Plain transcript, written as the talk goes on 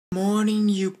morning,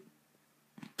 you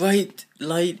bright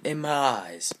light in my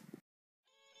eyes.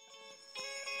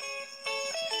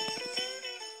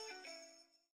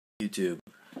 YouTube.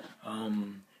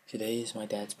 Today is my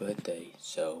dad's birthday,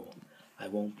 so I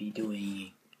won't be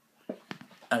doing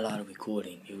a lot of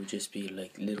recording. It will just be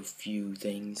like little few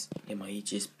things. It might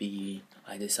just be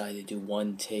I decided to do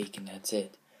one take and that's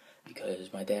it.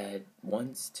 Because my dad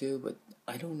wants to, but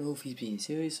I don't know if he's being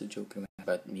serious or joking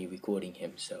about me recording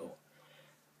him, so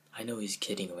I know he's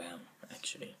kidding around,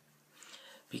 actually.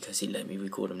 Because he let me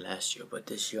record him last year, but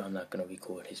this year I'm not going to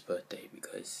record his birthday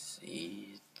because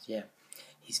he's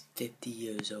 50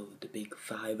 years old, the big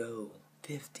 50,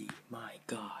 50, my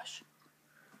gosh.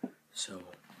 So,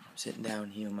 I'm sitting down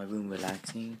here in my room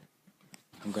relaxing.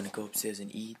 I'm going to go upstairs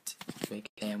and eat, make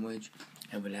a sandwich,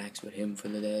 and relax with him for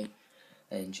the day.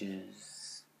 And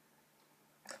just,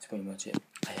 that's pretty much it.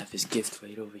 I have his gift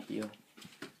right over here.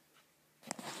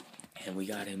 And we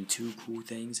got him 2 cool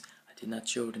things. I did not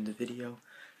show it in the video.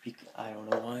 I don't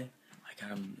know why. I got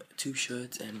him 2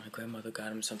 shirts and my grandmother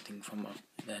got him something from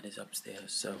that is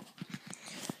upstairs. So,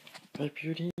 right,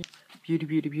 beauty? Beauty,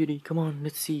 beauty, beauty. Come on,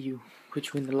 let's see you.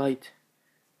 Put you in the light.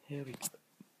 Here we go.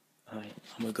 Alright,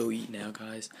 I'm gonna go eat now,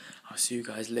 guys. I'll see you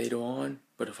guys later on.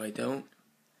 But if I don't,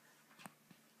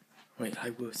 wait, I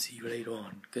will see you later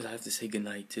on. Because I have to say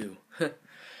goodnight too.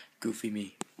 Goofy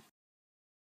me.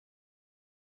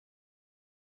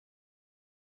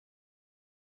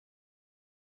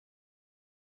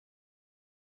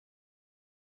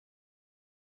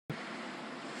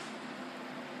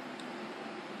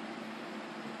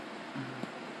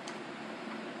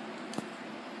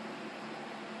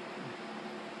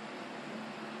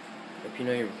 If you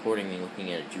know you're recording me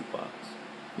looking at a jukebox.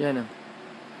 Yeah, I know.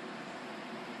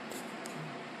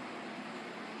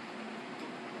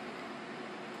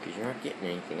 Because you're not getting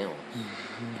anything else.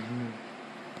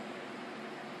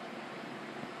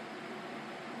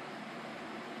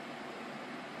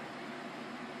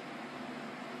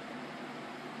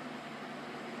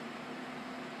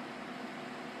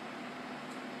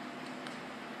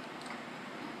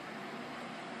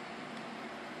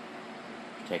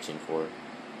 Protection 4.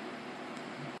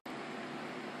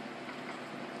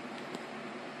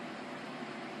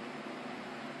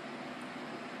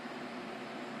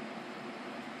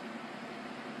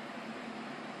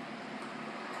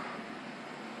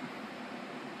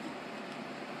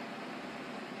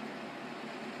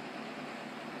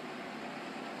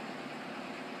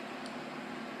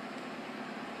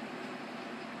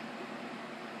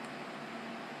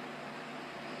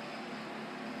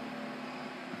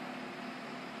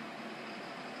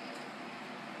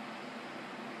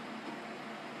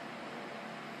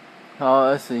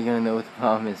 Oh, so you're gonna know what the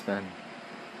problem is, man.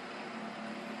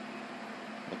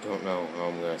 I don't know how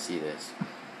I'm gonna see this.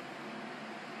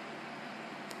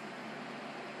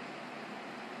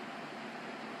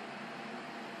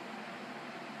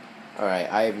 Alright,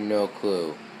 I have no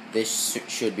clue. This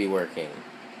should be working.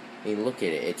 I mean, look at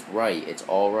it. It's right. It's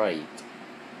all right.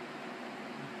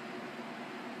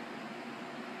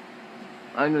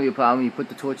 I know your problem. You put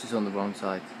the torches on the wrong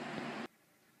side.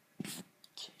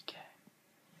 Okay.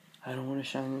 I don't want to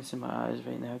shine this in my eyes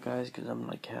right now, guys, because I'm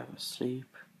like half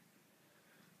asleep.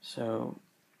 So,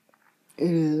 it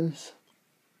is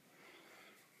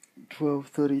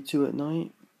 12:32 at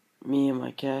night. Me and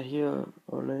my cat here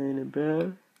are laying in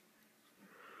bed.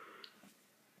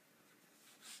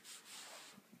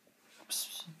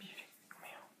 Psst, beauty, come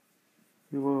here.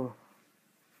 You will.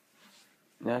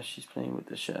 Now she's playing with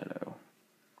the shadow.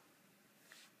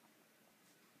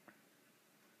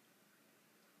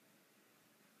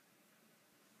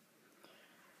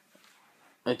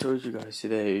 I told you guys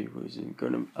today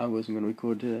I wasn't gonna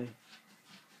record today,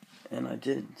 and I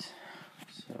didn't.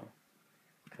 So,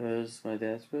 cause my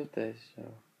dad's birthday. So,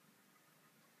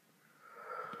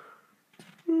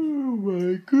 oh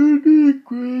my goodness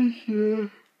gracious!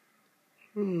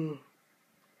 I'm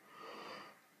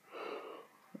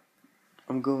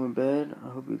going to bed. I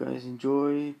hope you guys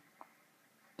enjoy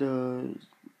the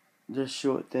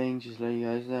short thing. Just let you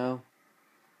guys know,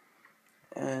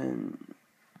 and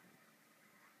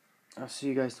I'll see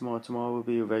you guys tomorrow. Tomorrow will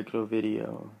be a regular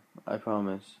video, I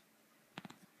promise.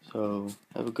 So,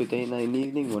 have a good day, night, and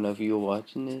evening whenever you're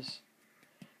watching this.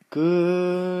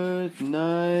 Good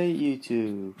night,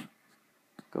 YouTube.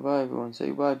 Goodbye, everyone. Say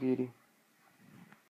goodbye, beauty.